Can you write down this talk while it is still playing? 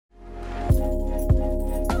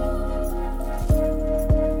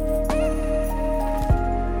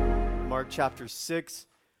chapter 6.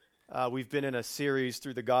 We've been in a series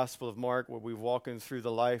through the Gospel of Mark where we've walked through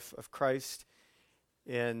the life of Christ.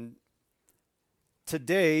 And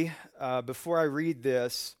today, before I read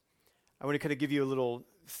this, I want to kind of give you a little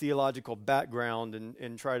theological background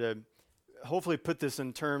and try to hopefully put this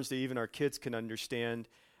in terms that even our kids can understand.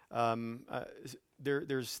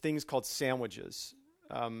 There's things called sandwiches.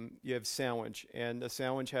 You have sandwich, and a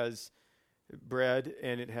sandwich has bread,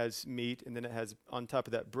 and it has meat, and then it has on top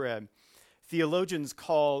of that bread. Theologians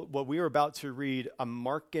call what we are about to read a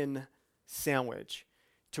Markan sandwich,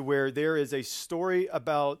 to where there is a story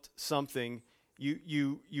about something.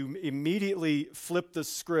 You immediately flip the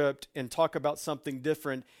script and talk about something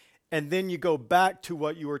different, and then you go back to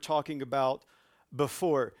what you were talking about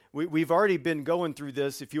before. We've already been going through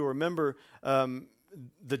this. If you remember,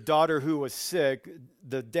 the daughter who was sick,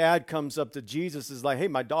 the dad comes up to Jesus, is like, "Hey,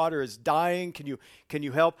 my daughter is dying. Can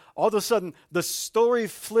you help?" All of a sudden, the story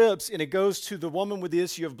flips and it goes to the woman with the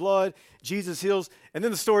issue of blood. Jesus heals, and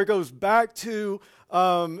then the story goes back to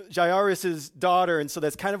Jairus' daughter, and so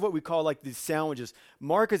that's kind of what we call like these sandwiches.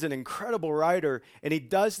 Mark is an incredible writer, and he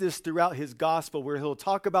does this throughout his gospel, where he'll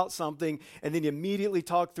talk about something and then immediately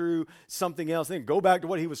talk through something else, and then go back to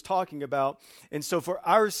what he was talking about. And so for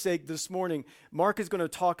our sake this morning, Mark is going to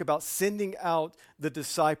talk about sending out the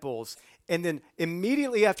disciples. And then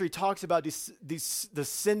immediately after he talks about the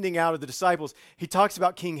sending out of the disciples, he talks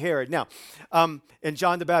about King Herod. Now, and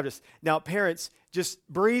John the Baptist. Now, parents, just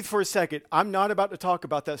breathe for a second. I'm not about to talk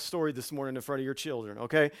about that story this morning in front of your children,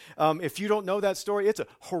 okay? If you don't know that story, it's a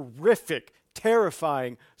horrific,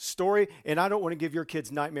 terrifying story, and I don't want to give your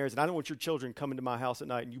kids nightmares, and I don't want your children coming to my house at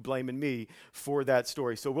night and you blaming me for that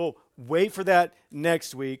story. So we'll wait for that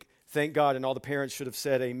next week. Thank God, and all the parents should have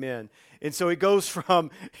said amen. And so it goes from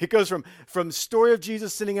story of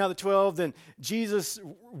Jesus sending out the 12, then Jesus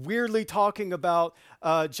weirdly talking about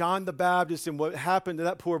John the Baptist and what happened to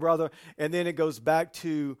that poor brother, and then it goes back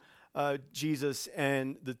to Jesus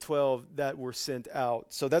and the 12 that were sent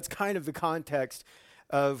out. So that's kind of the context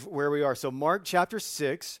of where we are. So Mark chapter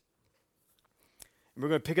 6, and we're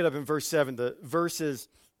going to pick it up in verse 7. The verses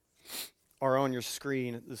are on your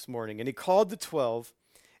screen this morning. And he called the 12,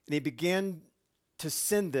 and he began to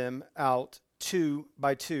send them out two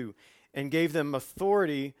by two, and gave them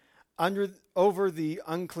authority over the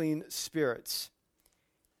unclean spirits.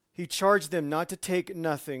 He charged them not to take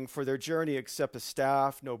nothing for their journey except a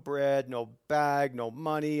staff, no bread, no bag, no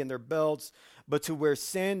money in their belts, but to wear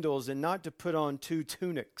sandals, and not to put on 2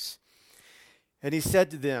 tunics. And he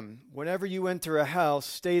said to them, "Whenever you enter a house,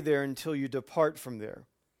 stay there until you depart from there.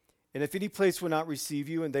 And if any place will not receive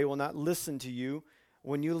you, and they will not listen to you,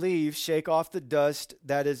 when you leave, shake off the dust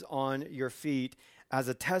that is on your feet as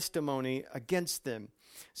a testimony against them."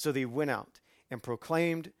 So they went out and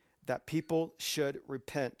proclaimed that people should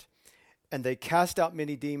repent. And they cast out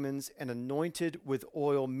many demons and anointed with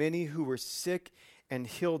oil many who were sick and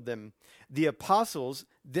healed them. The apostles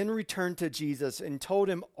then returned to Jesus and told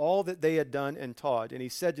him all that they had done and taught. And he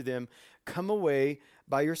said to them, "Come away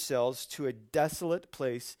by yourselves to a desolate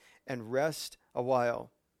place and rest a while."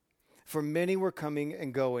 For many were coming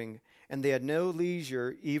and going, and they had no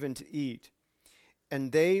leisure even to eat.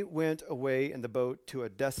 And they went away in the boat to a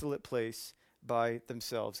desolate place by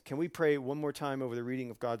themselves. Can we pray one more time over the reading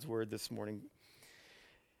of God's word this morning?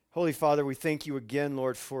 Holy Father, we thank you again,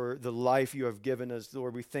 Lord, for the life you have given us.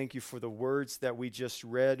 Lord, we thank you for the words that we just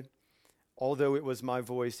read. Although it was my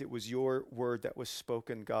voice, it was your word that was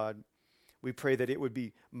spoken, God. We pray that it would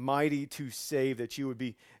be mighty to save, that you would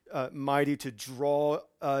be mighty to draw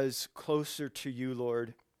us closer to you,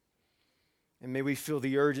 Lord. And may we feel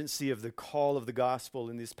the urgency of the call of the gospel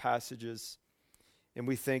in these passages. And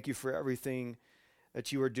we thank you for everything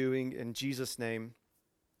that you are doing. In Jesus' name,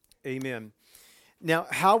 amen. Now,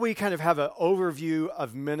 how we kind of have an overview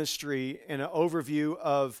of ministry and an overview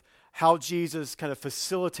of how Jesus kind of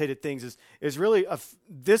facilitated things is really,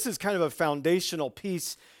 this is kind of a foundational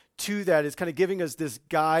piece to that. Is kind of giving us this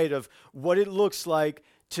guide of what it looks like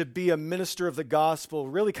to be a minister of the gospel,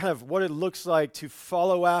 really kind of what it looks like to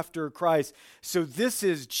follow after Christ. So this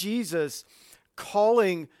is Jesus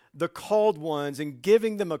calling the called ones and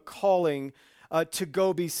giving them a calling to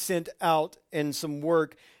go be sent out and some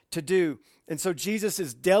work to do. And so Jesus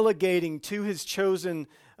is delegating to his chosen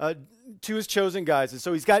guys. And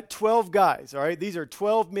so he's got 12 guys, all right? These are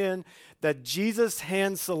 12 men that Jesus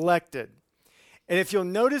hand selected. And if you'll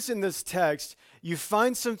notice in this text, you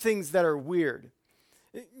find some things that are weird.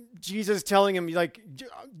 Jesus telling him, like,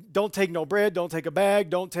 don't take no bread, don't take a bag,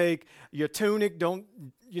 don't take your tunic, don't,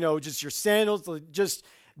 just your sandals, just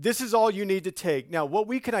this is all you need to take. Now, what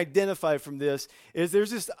we can identify from this is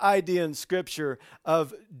there's this idea in Scripture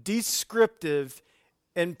of descriptive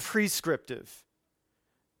and prescriptive.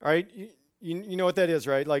 All right? You know what that is,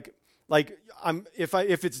 right?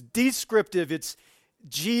 If it's descriptive, it's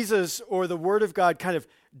Jesus or the Word of God kind of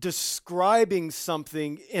describing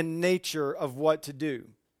something in nature of what to do.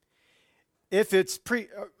 If it's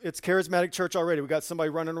it's charismatic church already. We got somebody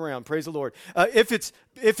running around. Praise the Lord. If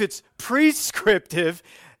it's prescriptive,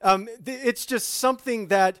 it's just something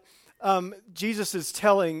that Jesus is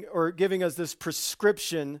telling or giving us this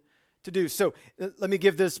prescription to do. So let me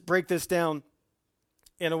break this down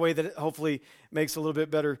in a way that hopefully makes a little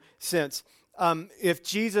bit better sense. If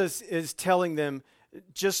Jesus is telling them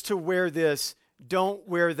just to wear this, don't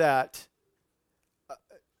wear that,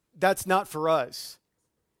 that's not for us.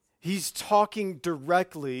 He's talking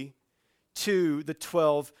directly to the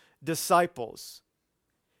 12 disciples.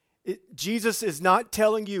 Jesus is not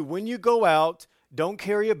telling you, when you go out, don't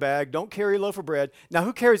carry a bag, don't carry a loaf of bread. Now,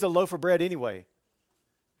 who carries a loaf of bread anyway?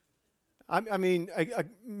 I mean,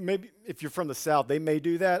 maybe if you're from the South, they may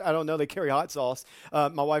do that. I don't know. They carry hot sauce.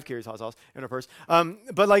 My wife carries hot sauce in her purse.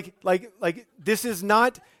 But like, this is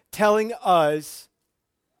not telling us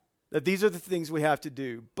that these are the things we have to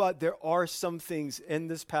do. But there are some things in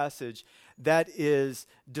this passage that is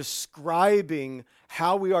describing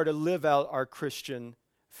how we are to live out our Christian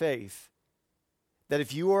faith. That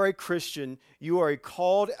if you are a Christian, you are a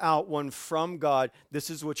called out one from God. This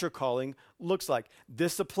is what your calling looks like.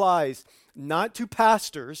 This applies not to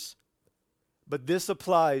pastors, but this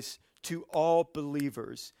applies to all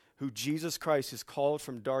believers who Jesus Christ has called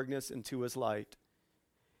from darkness into his light.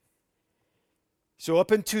 So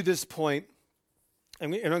up until this point,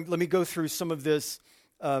 and let me go through some of this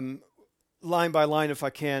line by line if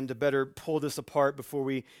I can to better pull this apart before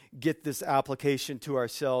we get this application to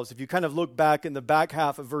ourselves. If you kind of look back in the back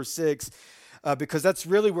half of verse 6, because that's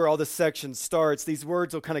really where all this section starts, these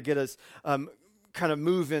words will kind of get us kind of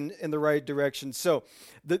moving in the right direction. So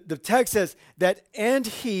the text says that, and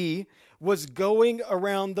he was going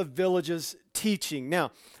around the villages teaching.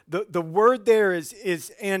 Now, the word there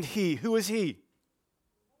is and he. Who is he?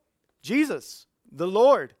 Jesus, the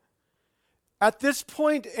Lord. At this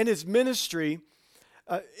point in his ministry,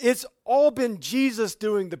 it's all been Jesus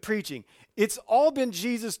doing the preaching. It's all been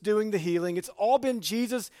Jesus doing the healing. It's all been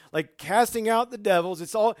Jesus like casting out the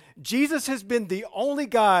devils. Jesus has been the only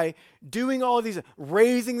guy doing all of these,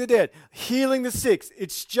 raising the dead, healing the sick.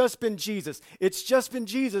 It's just been Jesus. It's just been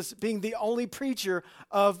Jesus being the only preacher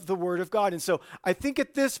of the Word of God. And so I think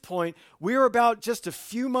at this point, we're about just a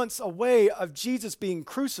few months away of Jesus being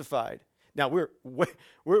crucified. Now, we're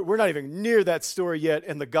not even near that story yet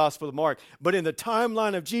in the Gospel of Mark, but in the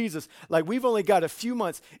timeline of Jesus, like we've only got a few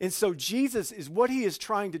months. And so Jesus is what he is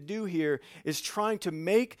trying to do here is trying to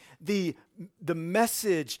make the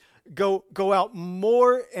message go out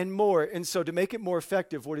more and more. And so to make it more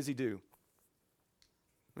effective, what does he do?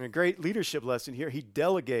 And a great leadership lesson here, he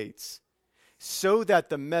delegates so that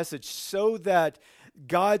the message, so that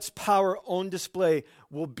God's power on display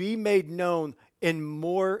will be made known in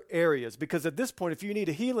more areas. Because at this point, if you need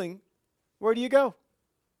a healing, where do you go?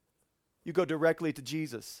 You go directly to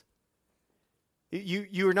Jesus.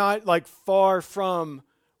 You're not like far from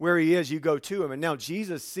where he is, you go to him. And now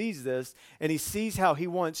Jesus sees this, and he sees how he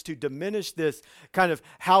wants to diminish this kind of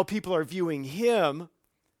how people are viewing him.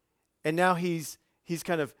 And now he's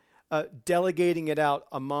kind of delegating it out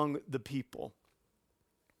among the people.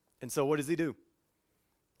 And so what does he do?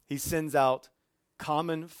 He sends out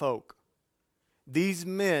common folk. These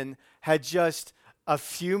men had just a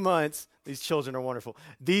few months. These children are wonderful.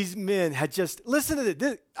 These men had just, listen to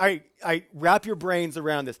this. I wrap your brains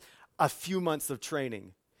around this. A few months of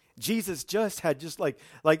training. Jesus just had like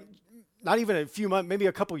not even a few months, maybe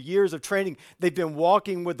a couple years of training. They've been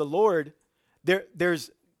walking with the Lord.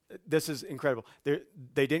 This is incredible.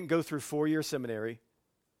 They didn't go through 4-year seminary.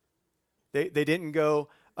 They didn't go.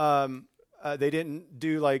 They didn't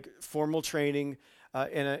do like formal training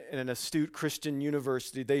in an astute Christian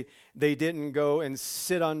university. They didn't go and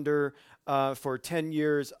sit under for 10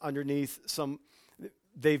 years underneath some.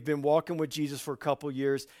 They've been walking with Jesus for a couple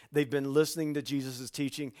years. They've been listening to Jesus'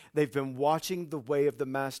 teaching. They've been watching the way of the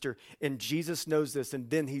Master, and Jesus knows this, and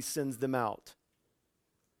then he sends them out.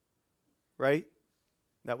 Right?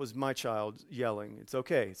 That was my child yelling. It's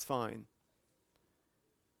okay. It's fine.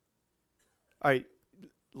 All right.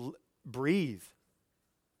 Breathe.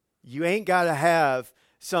 You ain't got to have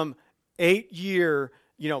some 8-year,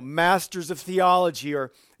 masters of theology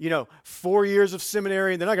or, 4 years of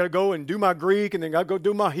seminary, and then I got to go and do my Greek, and then I got to go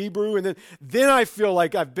do my Hebrew, and then I feel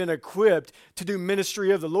like I've been equipped to do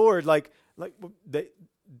ministry of the Lord. Like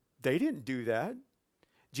They didn't do that.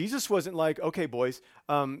 Jesus wasn't like, okay, boys,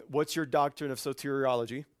 what's your doctrine of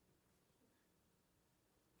soteriology?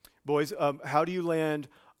 Boys, how do you land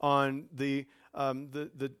on the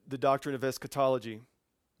doctrine of eschatology?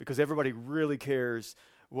 Because everybody really cares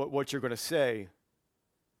what you're going to say.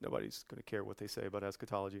 Nobody's going to care what they say about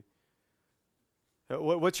eschatology.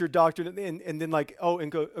 What's your doctrine? And then like,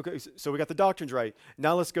 okay, so we got the doctrines right.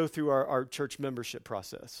 Now let's go through our church membership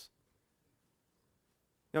process.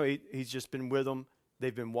 No, he's just been with them.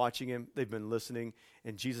 They've been watching him. They've been listening.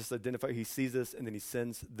 And Jesus identifies, he sees this, and then he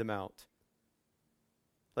sends them out.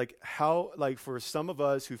 Like for some of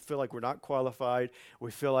us who feel like we're not qualified, we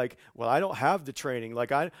feel like, well, I don't have the training.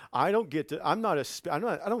 Like I don't get to, I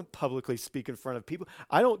don't publicly speak in front of people.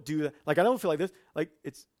 I don't do that. Like I don't feel like this. Like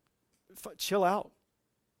chill out.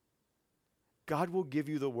 God will give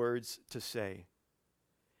you the words to say.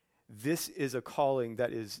 This is a calling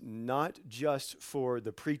that is not just for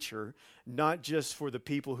the preacher, not just for the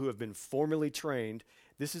people who have been formally trained.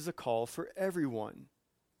 This is a call for everyone.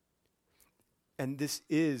 And this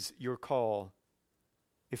is your call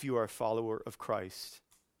if you are a follower of Christ.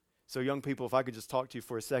 So young people, if I could just talk to you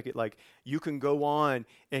for a second, like you can go on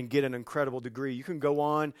and get an incredible degree. You can go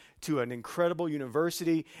on to an incredible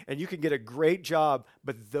university and you can get a great job,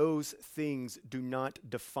 but those things do not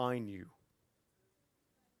define you.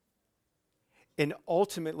 And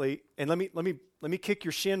ultimately, and let me kick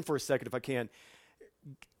your shin for a second if I can.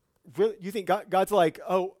 Really, you think God's like,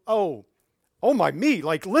 oh my me,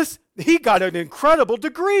 like listen, he got an incredible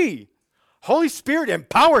degree. Holy Spirit,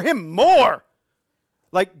 empower him more.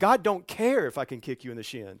 Like God don't care if I can kick you in the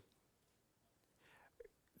shin.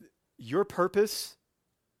 Your purpose,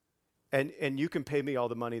 and you can pay me all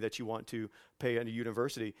the money that you want to pay at a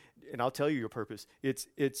university, and I'll tell you your purpose. It's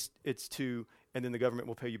to, and then the government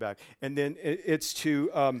will pay you back. And then it is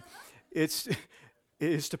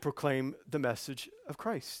to proclaim the message of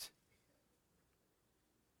Christ.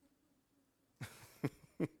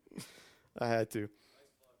 I had to.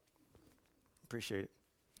 Appreciate it.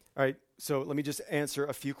 All right, so let me just answer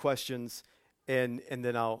a few questions, and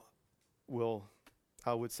then I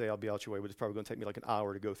would say I'll be out your way, but it's probably going to take me like an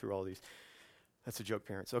hour to go through all these. That's a joke,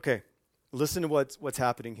 parents. Okay, listen to what's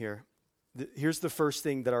happening here. Here's the first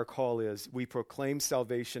thing that our call is. We proclaim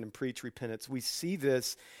salvation and preach repentance. We see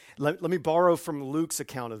this. Let me borrow from Luke's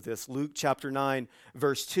account of this. Luke chapter 9,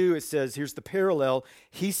 verse 2, it says, here's the parallel.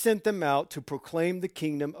 He sent them out to proclaim the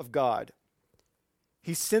kingdom of God.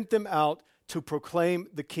 He sent them out to proclaim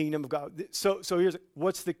the kingdom of God. So here's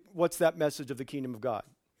what's that message of the kingdom of God?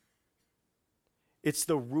 It's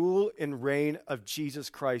the rule and reign of Jesus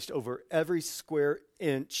Christ over every square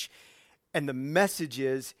inch. And the message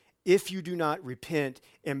is, if you do not repent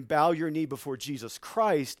and bow your knee before Jesus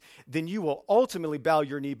Christ, then you will ultimately bow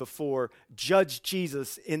your knee before Judge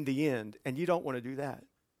Jesus in the end. And you don't want to do that.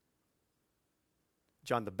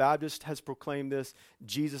 John the Baptist has proclaimed this.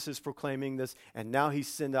 Jesus is proclaiming this. And now he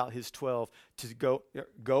sent out his 12 to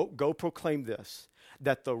go proclaim this,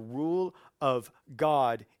 that the rule of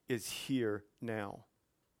God is here now.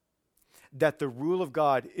 That the rule of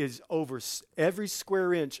God is over every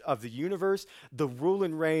square inch of the universe. The rule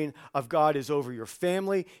and reign of God is over your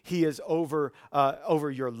family. He is over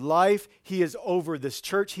your life. He is over this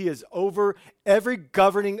church. He is over every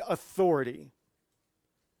governing authority.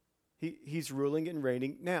 He's ruling and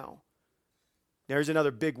reigning now. There's another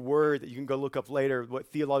big word that you can go look up later. What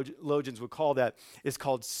theologians would call that is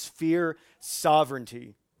called sphere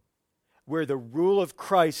sovereignty, where the rule of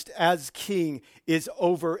Christ as king is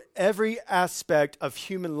over every aspect of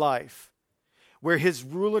human life, where his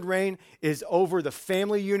rule and reign is over the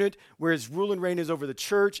family unit, where his rule and reign is over the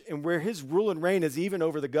church, and where his rule and reign is even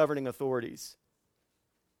over the governing authorities.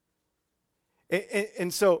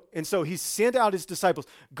 And so he sent out his disciples,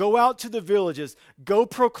 go out to the villages, go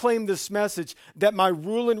proclaim this message that my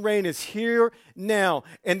rule and reign is here now,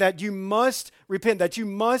 and that you must repent, that you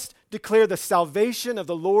must declare the salvation of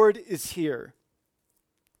the Lord is here.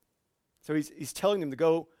 So he's telling them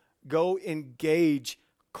to go engage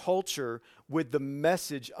culture with the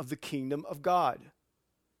message of the kingdom of God.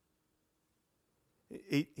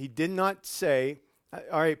 He did not say,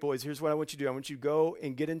 all right, boys, here's what I want you to do. I want you to go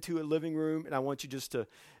and get into a living room, and I want you just to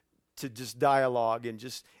just dialogue and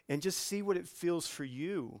just see what it feels for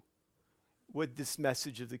you with this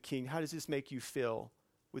message of the King. How does this make you feel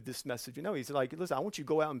with this message? You know, he's like, listen, I want you to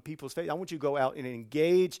go out in people's face. I want you to go out and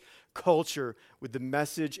engage culture with the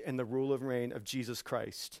message and the rule and reign of Jesus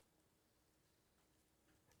Christ.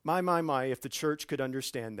 My, if the church could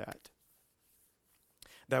understand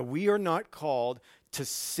that we are not called to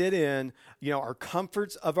sit in, our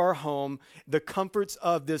comforts of our home, the comforts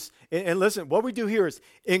of this. And listen, what we do here is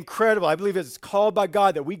incredible. I believe it's called by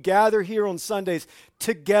God that we gather here on Sundays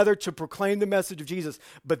together to proclaim the message of Jesus.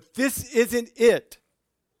 But this isn't it.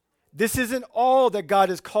 This isn't all that God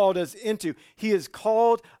has called us into. He has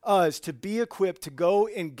called us to be equipped to go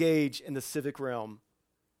engage in the civic realm,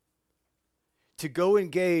 to go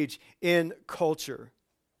engage in culture.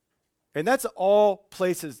 And that's all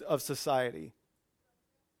places of society.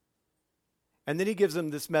 And then he gives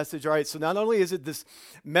them this message. All right, so not only is it this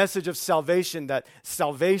message of salvation, that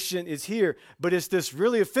salvation is here, but it's this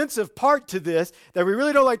really offensive part to this that we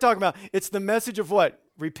really don't like talking about. It's the message of what?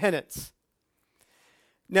 Repentance.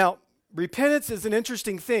 Now, repentance is an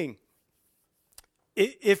interesting thing.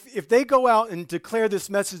 If they go out and declare this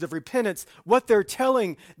message of repentance, what they're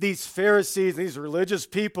telling these Pharisees, these religious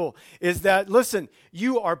people, is that, listen,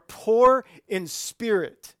 you are poor in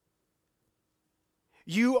spirit.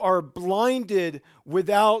 You are blinded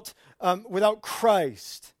without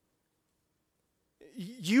Christ.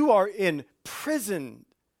 You are in prison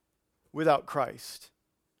without Christ.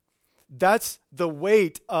 That's the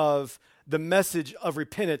weight of the message of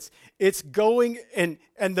repentance. It's going, and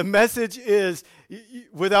the message is,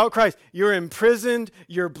 without Christ, you're imprisoned,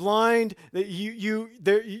 you're blind, you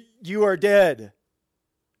are dead.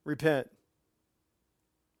 Repent.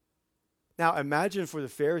 Now imagine for the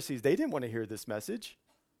Pharisees, they didn't want to hear this message,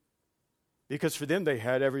 because for them they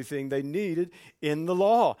had everything they needed in the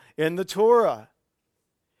law, in the Torah.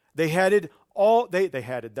 They had it all, they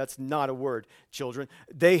had it, that's not a word, children.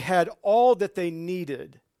 They had all that they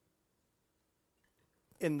needed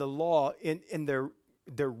in the law, in their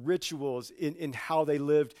rituals, in how they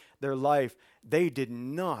lived their life. They did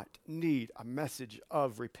not need a message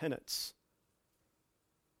of repentance.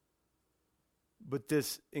 But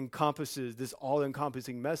this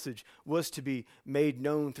all-encompassing message was to be made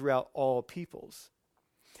known throughout all peoples.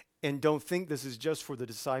 And don't think this is just for the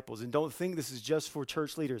disciples. And don't think this is just for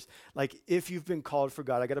church leaders. Like, if you've been called for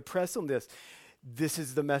God, I got to press on this. This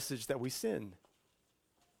is the message that we send.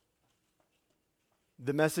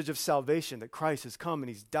 The message of salvation, that Christ has come and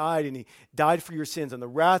he died for your sins. And the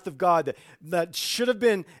wrath of God that should have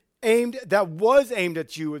been that was aimed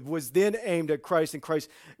at you, it was then aimed at Christ, and Christ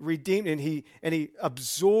redeemed, and he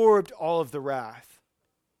absorbed all of the wrath.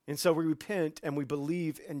 And so we repent and we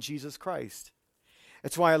believe in Jesus Christ.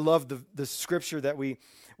 That's why I love the scripture that we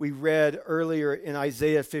read earlier in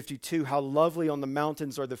Isaiah 52, how lovely on the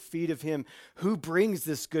mountains are the feet of him who brings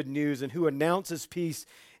this good news and who announces peace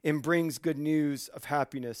and brings good news of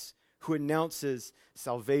happiness, who announces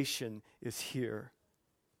salvation is here.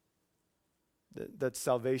 That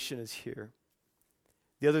salvation is here.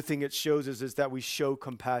 The other thing it shows us is that we show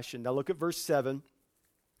compassion. Now look at verse 7.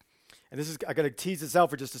 And this is, I got to tease this out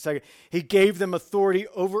for just a second. He gave them authority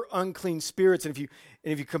over unclean spirits. And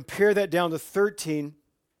if you compare that down to 13,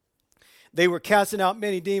 they were casting out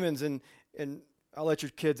many demons, and I'll let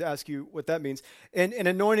your kids ask you what that means. And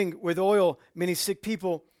anointing with oil many sick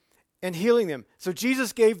people and healing them. So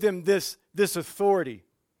Jesus gave them this authority.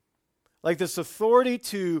 Like this authority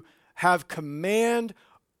to have command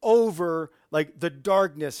over like the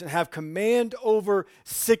darkness and have command over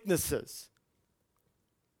sicknesses.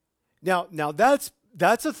 Now that's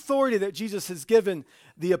authority that Jesus has given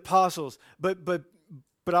the apostles. But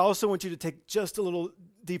I also want you to take just a little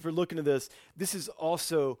deeper look into this. This is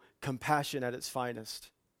also compassion at its finest.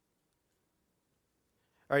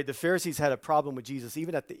 All right, the Pharisees had a problem with Jesus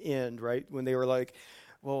even at the end, right? When they were like,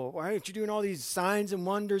 well, why aren't you doing all these signs and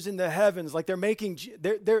wonders in the heavens? Like they're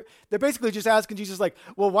basically just asking Jesus, like,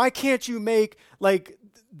 well, why can't you make like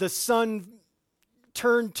the sun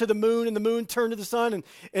turn to the moon and the moon turn to the sun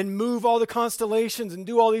and move all the constellations and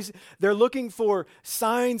do all these? They're looking for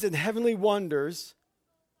signs and heavenly wonders.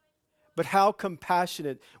 But how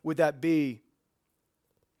compassionate would that be,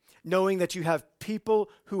 knowing that you have people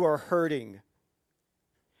who are hurting,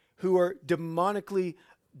 who are demonically,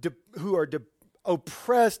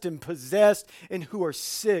 oppressed and possessed, and who are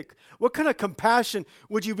sick? What kind of compassion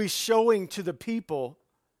would you be showing to the people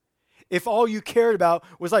if all you cared about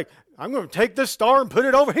was like, I'm going to take this star and put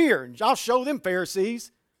it over here, and I'll show them,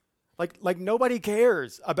 Pharisees? Like nobody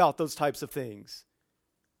cares about those types of things.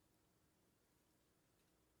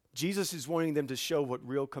 Jesus is wanting them to show what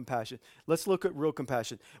real compassion. Let's look at real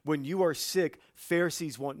compassion. When you are sick,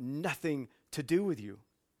 Pharisees want nothing to do with you.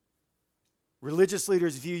 Religious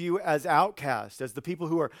leaders view you as outcast, as the people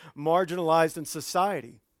who are marginalized in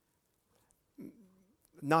society.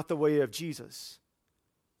 Not the way of Jesus.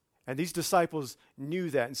 And these disciples knew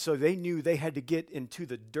that. And so they knew they had to get into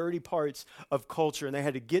the dirty parts of culture, and they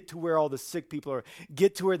had to get to where all the sick people are,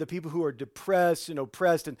 get to where the people who are depressed and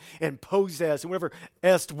oppressed and possessed, and whatever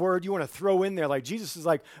est word you want to throw in there. Like Jesus is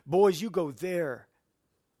like, boys, you go there.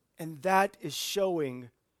 And that is showing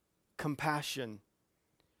compassion.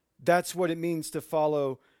 That's what it means to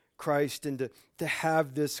follow Christ and to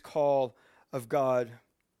have this call of God.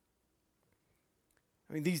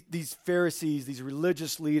 I mean, these Pharisees, these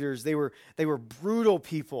religious leaders, they were brutal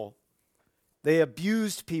people. They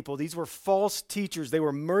abused people. These were false teachers. They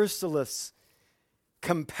were merciless,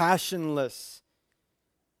 compassionless.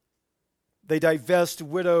 They divest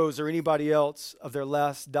widows or anybody else of their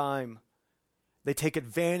last dime. They take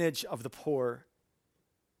advantage of the poor.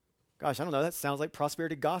 Gosh, I don't know. That sounds like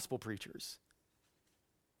prosperity gospel preachers.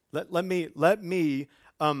 Let me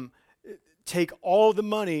take all the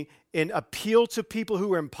money and appeal to people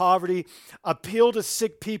who are in poverty, appeal to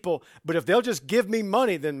sick people. But if they'll just give me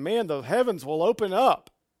money, then man, the heavens will open up.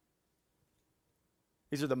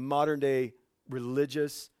 These are the modern day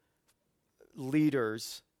religious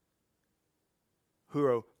leaders who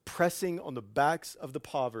are pressing on the backs of the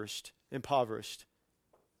impoverished.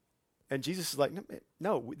 And Jesus is like,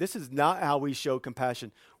 no, this is not how we show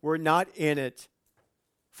compassion. We're not in it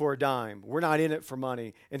for a dime. We're not in it for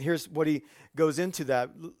money. And here's what he goes into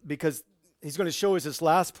that, because he's going to show us this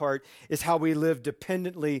last part is how we live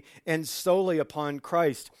dependently and solely upon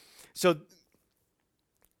Christ. So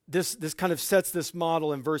this kind of sets this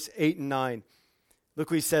model in verse 8 and 9.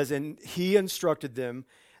 Look what he says, and he instructed them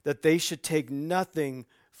that they should take nothing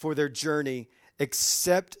for their journey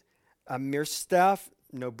except a mere staff,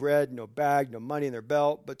 no bread, no bag, no money in their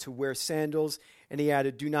belt, but to wear sandals. And he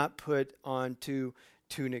added, do not put on two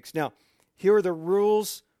tunics. Now, here are the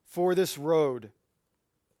rules for this road.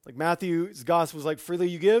 Like Matthew's gospel is like, freely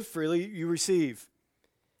you give, freely you receive.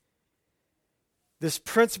 This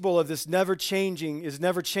principle of this never changing is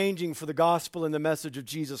never changing for the gospel and the message of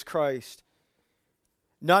Jesus Christ.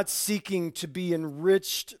 Not seeking to be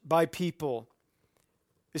enriched by people,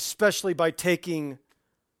 especially by taking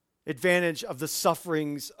advantage of the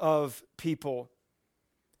sufferings of people,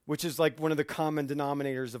 which is like one of the common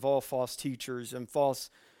denominators of all false teachers and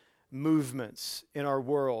false movements in our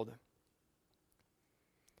world.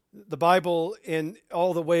 The Bible, in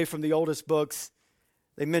all the way from the oldest books,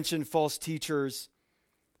 they mention false teachers.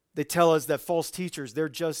 They tell us that false teachers, they're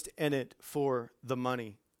just in it for the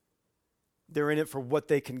money. They're in it for what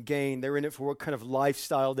they can gain. They're in it for what kind of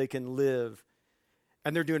lifestyle they can live.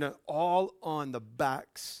 And they're doing it all on the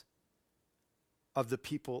backs of the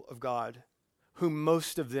people of God, whom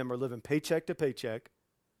most of them are living paycheck to paycheck,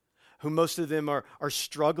 whom most of them are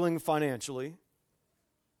struggling financially.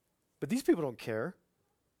 But these people don't care.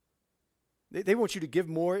 They want you to give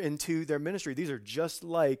more into their ministry. These are just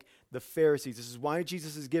like the Pharisees. This is why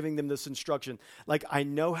Jesus is giving them this instruction. Like, I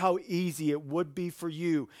know how easy it would be for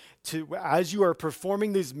you to, as you are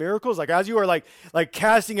performing these miracles, like as you are like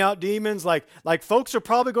casting out demons, like folks are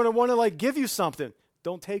probably going to want to like give you something.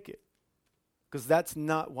 Don't take it. Because that's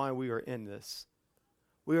not why we are in this.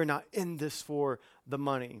 We are not in this for the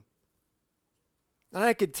money. And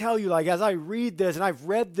I could tell you, like, as I read this, and I've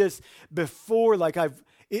read this before, like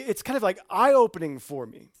it's kind of like eye-opening for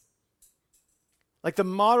me. Like the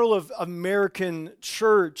model of American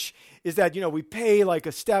church is that, we pay like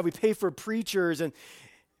a staff, we pay for preachers, and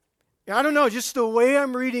I don't know, just the way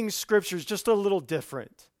I'm reading scripture is just a little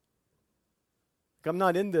different. Like, I'm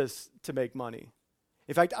not in this to make money.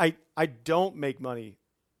 In fact, I don't make money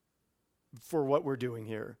for what we're doing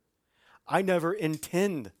here. I never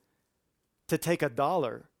intend to take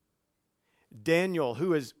 $1. Daniel,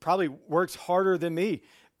 who is probably works harder than me,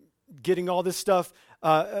 getting all this stuff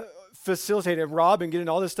facilitated, and Rob and getting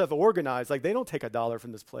all this stuff organized, like they don't take $1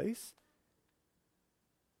 from this place.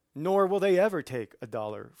 Nor will they ever take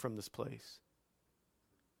 $1 from this place.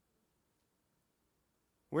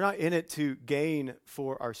 We're not in it to gain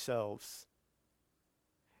for ourselves.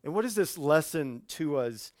 And what is this lesson to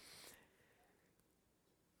us?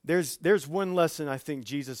 There's one lesson I think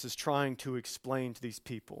Jesus is trying to explain to these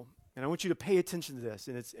people. And I want you to pay attention to this.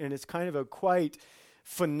 And it's kind of a quite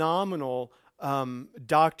phenomenal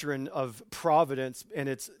doctrine of providence. And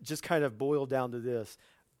it's just kind of boiled down to this.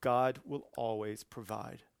 God will always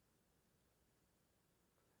provide.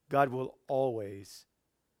 God will always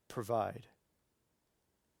provide.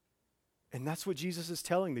 And that's what Jesus is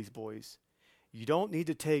telling these boys. You don't need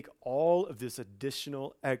to take all of this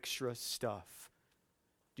additional extra stuff.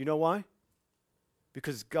 Do you know why?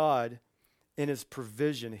 Because God, in his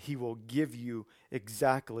provision, he will give you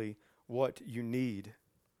exactly what you need.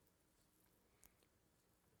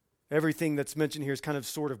 Everything that's mentioned here is kind of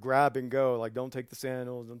sort of grab and go, like don't take the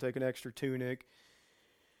sandals, don't take an extra tunic.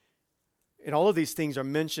 And all of these things are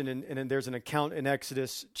mentioned, and there's an account in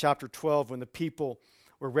Exodus chapter 12 when the people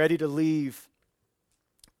were ready to leave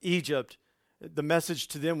Egypt. The message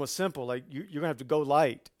to them was simple, like you're going to have to go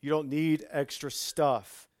light. You don't need extra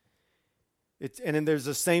stuff. And then there's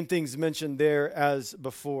the same things mentioned there as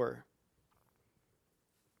before.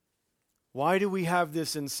 Why do we have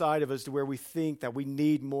this inside of us to where we think that we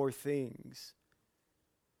need more things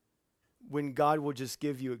when God will just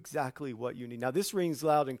give you exactly what you need? Now, this rings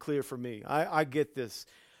loud and clear for me. I get this.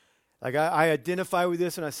 Like, I identify with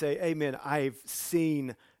this and I say, amen, I've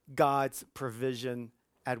seen God's provision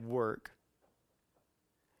at work.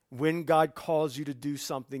 When God calls you to do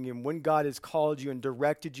something and when God has called you and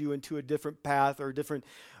directed you into a different path or a different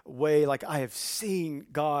way, like I have seen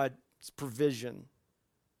God's provision.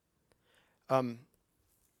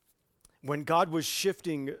 When God was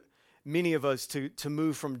shifting many of us to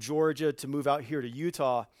move from Georgia to move out here to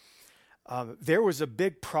Utah, there was a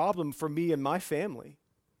big problem for me and my family.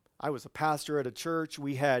 I was a pastor at a church.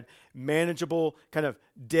 We had manageable kind of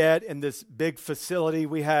debt in this big facility.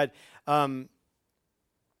 We had,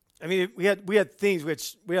 we had things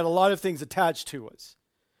which we had a lot of things attached to us.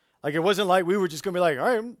 Like it wasn't like we were just going to be like, all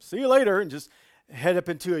right, see you later, and just head up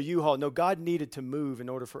into a U-Haul. No, God needed to move in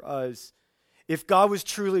order for us. If God was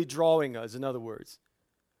truly drawing us, in other words,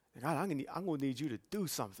 God, I'm going to need you to do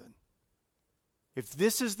something. If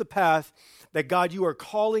this is the path that, God, you are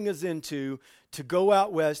calling us into, to go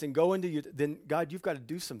out west and go into you, then, God, you've got to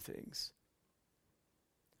do some things.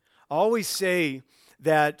 I always say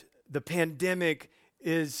that the pandemic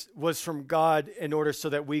was from God in order so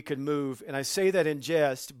that we could move. And I say that in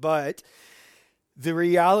jest, but the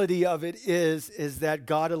reality of it is that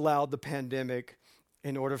God allowed the pandemic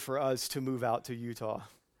in order for us to move out to Utah.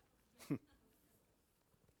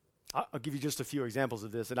 I'll give you just a few examples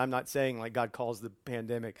of this, and I'm not saying like God calls the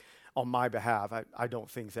pandemic on my behalf. I don't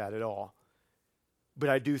think that at all. But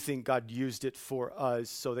I do think God used it for us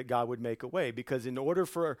so that God would make a way. Because in order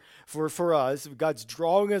for us, if God's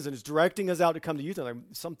drawing us and is directing us out to come to Utah, like,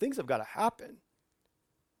 some things have got to happen.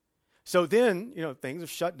 So then, things are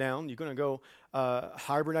shut down. You're going to go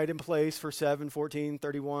hibernate in place for 7, 14,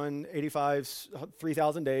 31, 85,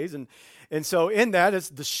 3,000 days. And so in that, it's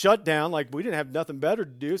the shutdown. Like, we didn't have nothing better to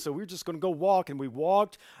do, so we were just going to go walk. And we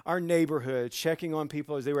walked our neighborhood, checking on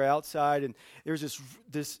people as they were outside. And there was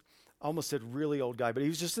this I almost said really old guy, but he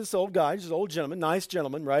was just this old guy, just an old gentleman, nice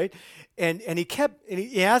gentleman, right? And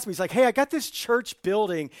he asked me, he's like, hey, I got this church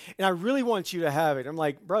building, and I really want you to have it. I'm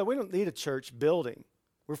like, bro, we don't need a church building.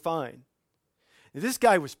 We're fine. And this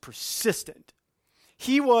guy was persistent.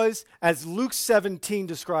 He was, as Luke 17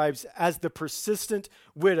 describes, as the persistent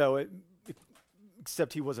widow,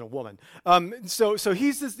 except he wasn't a woman. So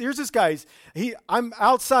here's this guy. I'm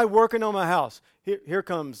outside working on my house. Here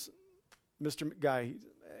comes Mr. Guy.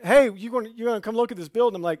 Hey, you're going to come look at this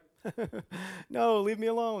building? I'm like, no, leave me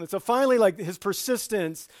alone. And so finally, like his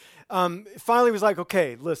persistence, finally was like,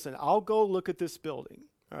 okay, listen, I'll go look at this building,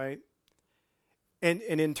 all right? And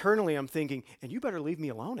internally I'm thinking, and you better leave me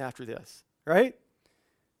alone after this, right?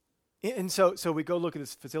 And so we go look at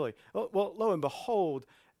this facility. Well, lo and behold,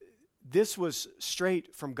 this was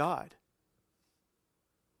straight from God.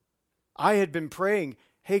 I had been praying,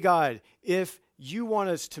 hey, God, if you want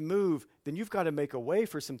us to move, then you've got to make a way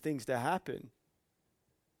for some things to happen.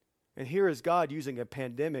 And here is God using a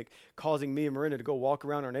pandemic, causing me and Miranda to go walk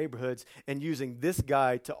around our neighborhoods and using this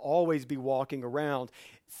guy to always be walking around,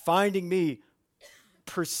 finding me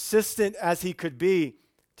persistent as he could be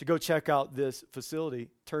to go check out this facility.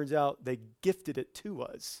 Turns out they gifted it to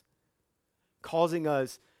us, causing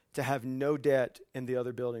us to have no debt in the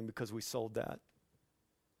other building because we sold that.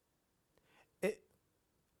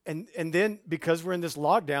 And then because we're in this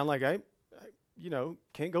lockdown, like I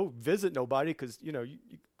can't go visit nobody because, you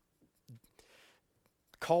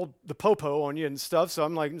called the popo on you and stuff. So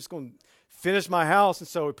I'm like, I'm just going to finish my house. And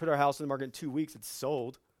so we put our house in the market in 2 weeks. It's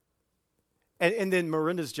sold. And then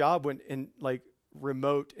Miranda's job went in like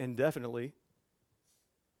remote indefinitely.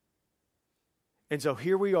 And so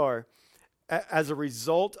here we are. As a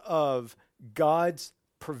result of God's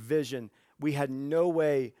provision, we had no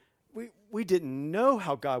way. We didn't know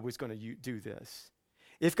how God was going to do this.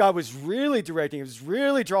 If God was really directing, he was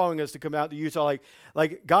really drawing us to come out to Utah,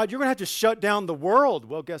 like God, you're going to have to shut down the world.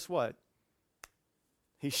 Well, guess what?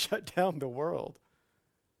 He shut down the world,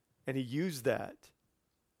 and he used that.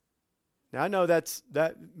 Now I know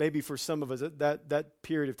that maybe for some of us that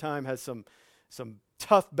period of time has some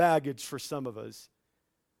tough baggage for some of us.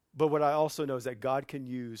 But what I also know is that God can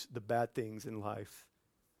use the bad things in life.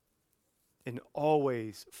 and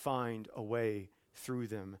always find a way through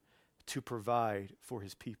them to provide for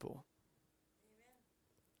his people. Amen.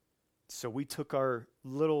 So we took our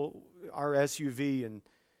SUV and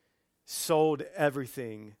sold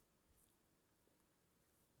everything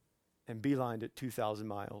and beelined it 2,000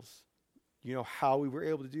 miles. You know how we were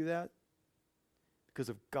able to do that? Because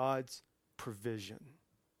of God's provision.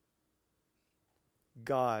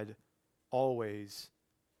 God always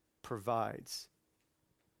provides.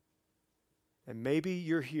 And maybe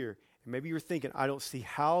you're here, and maybe you're thinking, I don't see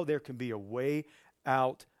how there can be a way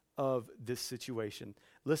out of this situation.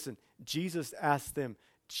 Listen, Jesus asked them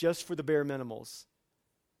just for the bare minimals.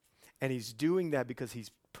 And he's doing that because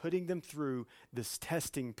he's putting them through this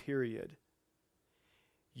testing period.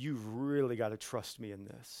 You've really got to trust me in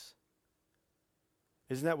this.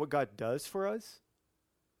 Isn't that what God does for us?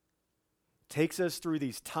 Takes us through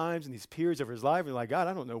these times and these periods of his life. And like, God,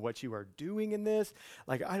 I don't know what you are doing in this.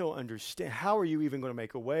 Like, I don't understand. How are you even going to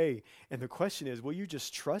make a way? And the question is, will you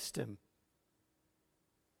just trust him?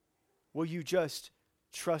 Will you just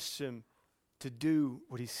trust him to do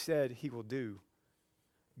what he said he will do?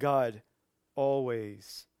 God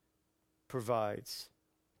always provides.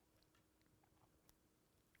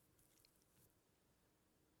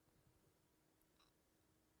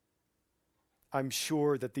 I'm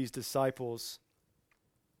sure that these disciples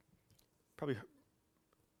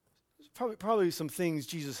probably some things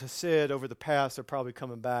Jesus has said over the past are probably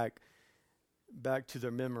coming back to their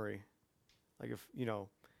memory. Like if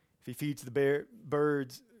he feeds the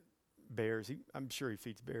bears, I'm sure he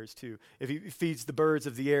feeds bears too. If he feeds the birds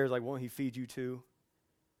of the air, like won't he feed you too?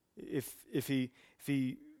 If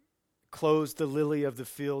he clothes the lily of the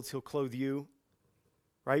fields, he'll clothe you.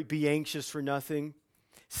 Right? Be anxious for nothing.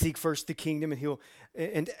 Seek first the kingdom,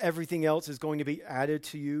 and everything else is going to be added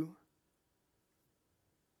to you.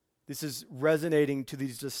 This is resonating to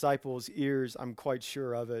these disciples' ears. I'm quite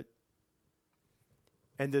sure of it.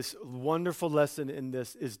 And this wonderful lesson in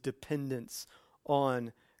this is dependence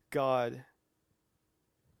on God.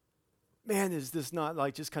 Man, is this not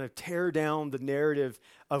like just kind of tear down the narrative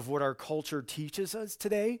of what our culture teaches us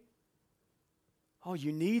today? Oh,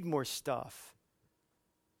 you need more stuff.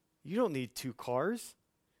 You don't need 2 cars.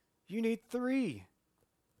 You need 3.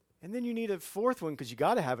 And then you need a 4th one because you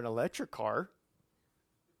got to have an electric car.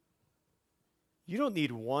 You don't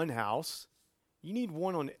need 1 house. You need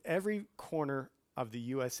 1 on every corner of the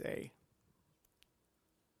USA.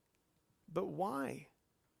 But why?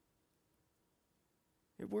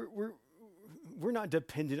 We're not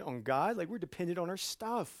dependent on God. Like, we're dependent on our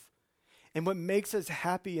stuff and what makes us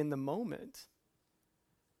happy in the moment.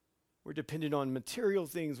 We're dependent on material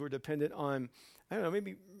things. We're dependent on, I don't know,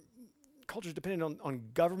 maybe culture's dependent on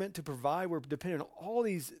government to provide. We're dependent on all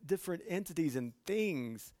these different entities and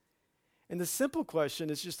things. And the simple question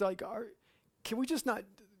is just like, can we just not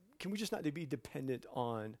be dependent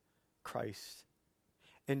on Christ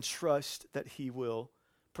and trust that he will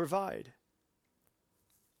provide?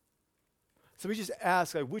 So we just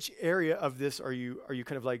ask, like, which area of this are you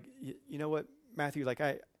kind of like, you know what, Matthew, like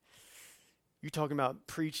you talking about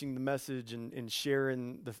preaching the message and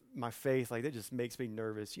sharing my faith, like that just makes me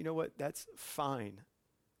nervous. You know what? That's fine.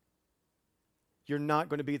 You're not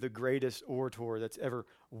going to be the greatest orator that's ever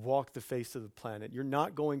walked the face of the planet. You're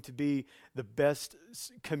not going to be the best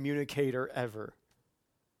communicator ever.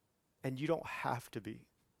 And you don't have to be.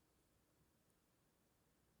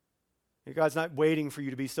 God's not waiting for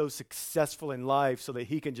you to be so successful in life so that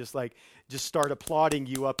he can just start applauding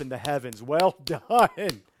you up in the heavens. Well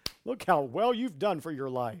done. Look how well you've done for your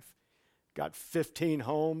life. Got 15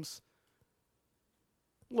 homes.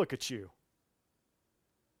 Look at you.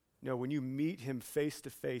 No, when you meet him face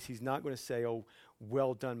to face, he's not going to say, oh,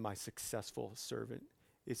 well done, my successful servant.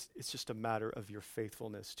 It's just a matter of your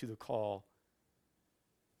faithfulness to the call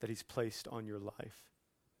that he's placed on your life.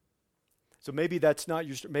 So maybe that's not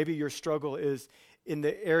maybe your struggle is in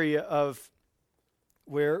the area of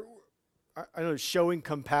where, I don't know, showing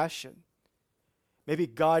compassion. Maybe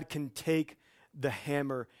God can take the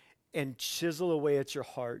hammer and chisel away at your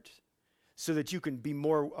heart so that you can be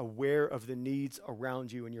more aware of the needs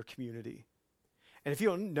around you in your community. And if you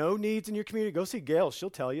don't know needs in your community, go see Gail. She'll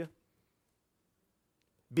tell you.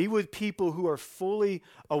 Be with people who are fully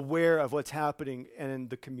aware of what's happening in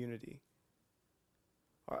the community.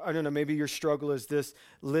 I don't know, maybe your struggle is this,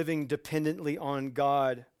 living dependently on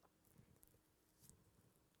God.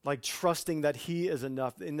 Like trusting that he is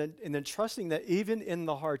enough, and then trusting that even in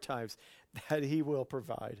the hard times, that he will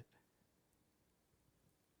provide.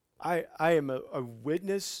 I am a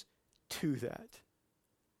witness to that,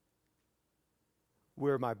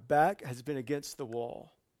 where my back has been against the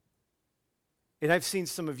wall, And I've seen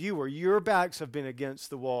some of you where your backs have been against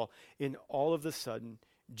the wall, and all of a sudden,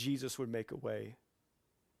 Jesus would make a way.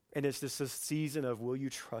 And it's just a season of, will you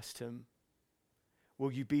trust him?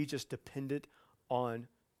 Will you be just dependent on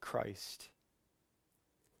Christ?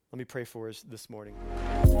 Let me pray for us this morning.